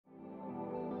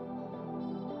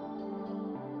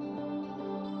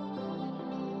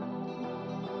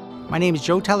My name is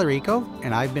Joe Tallarico,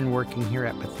 and I've been working here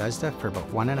at Bethesda for about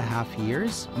 1.5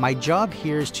 years. My job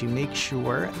here is to make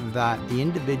sure that the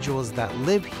individuals that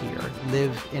live here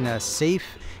live in a safe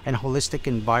and holistic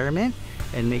environment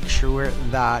and make sure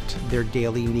that their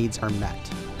daily needs are met.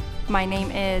 My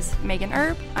name is Megan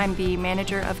Erb. I'm the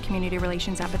Manager of Community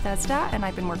Relations at Bethesda, and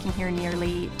I've been working here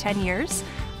nearly 10 years.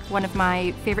 One of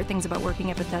my favorite things about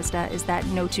working at Bethesda is that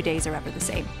no 2 days are ever the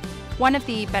same. One of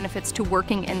the benefits to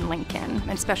working in Lincoln,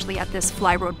 especially at this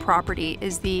Fly Road property,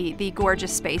 is the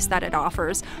gorgeous space that it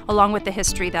offers, along with the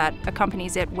history that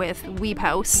accompanies it with Weeb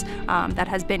House that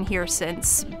has been here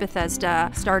since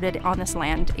Bethesda started on this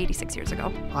land 86 years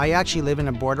ago. I actually live in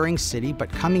a bordering city,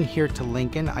 but coming here to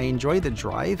Lincoln, I enjoy the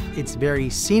drive. It's very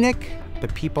scenic. The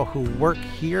people who work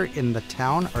here in the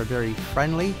town are very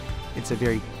friendly. It's a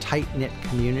very tight-knit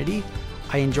community.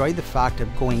 I enjoy the fact of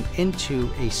going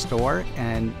into a store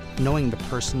and knowing the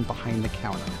person behind the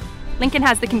counter. Lincoln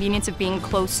has the convenience of being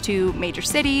close to major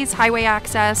cities, highway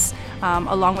access,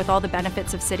 along with all the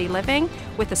benefits of city living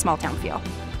with a small town feel.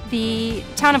 The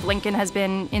town of Lincoln has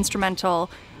been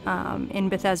instrumental in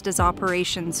Bethesda's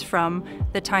operations from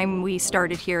the time we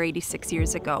started here 86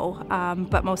 years ago.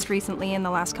 But most recently, in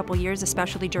the last couple years,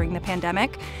 especially during the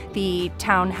pandemic, the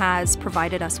town has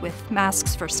provided us with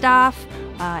masks for staff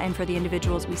and for the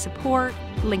individuals we support.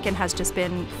 Lincoln has just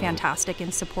been fantastic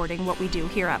in supporting what we do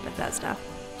here at Bethesda.